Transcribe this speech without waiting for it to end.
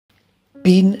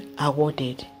Being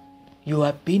awarded. You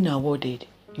have been awarded.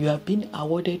 You have been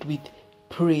awarded with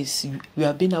praise. You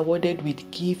have been awarded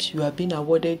with gifts. You have been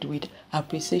awarded with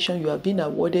appreciation. You have been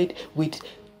awarded with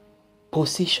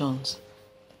positions.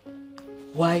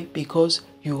 Why? Because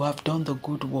you have done the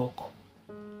good work.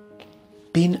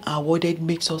 Being awarded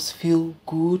makes us feel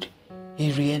good.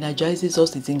 It re-energizes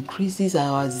us. It increases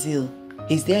our zeal.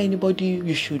 Is there anybody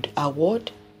you should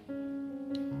award?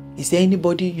 Is there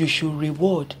anybody you should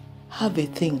reward? Have a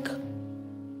think.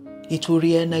 It will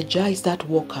re-energize that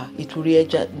worker. It will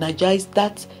re-energize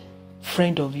that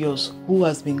friend of yours who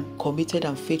has been committed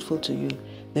and faithful to you.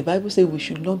 The Bible says we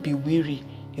should not be weary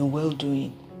in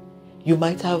well-doing. You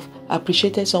might have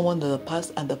appreciated someone in the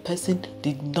past and the person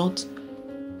did not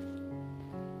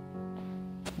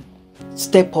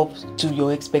step up to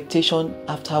your expectation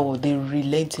afterward. They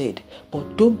relented.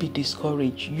 But don't be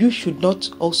discouraged. You should not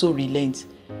also relent.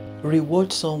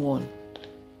 Reward someone,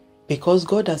 because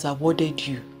God has awarded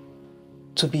you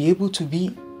to be able to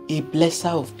be a blesser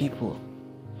of people.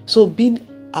 So being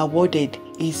awarded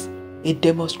is a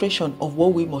demonstration of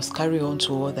what we must carry on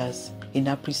to others in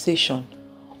appreciation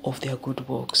of their good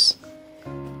works.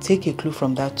 Take a clue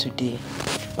from that today.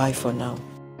 Bye for now.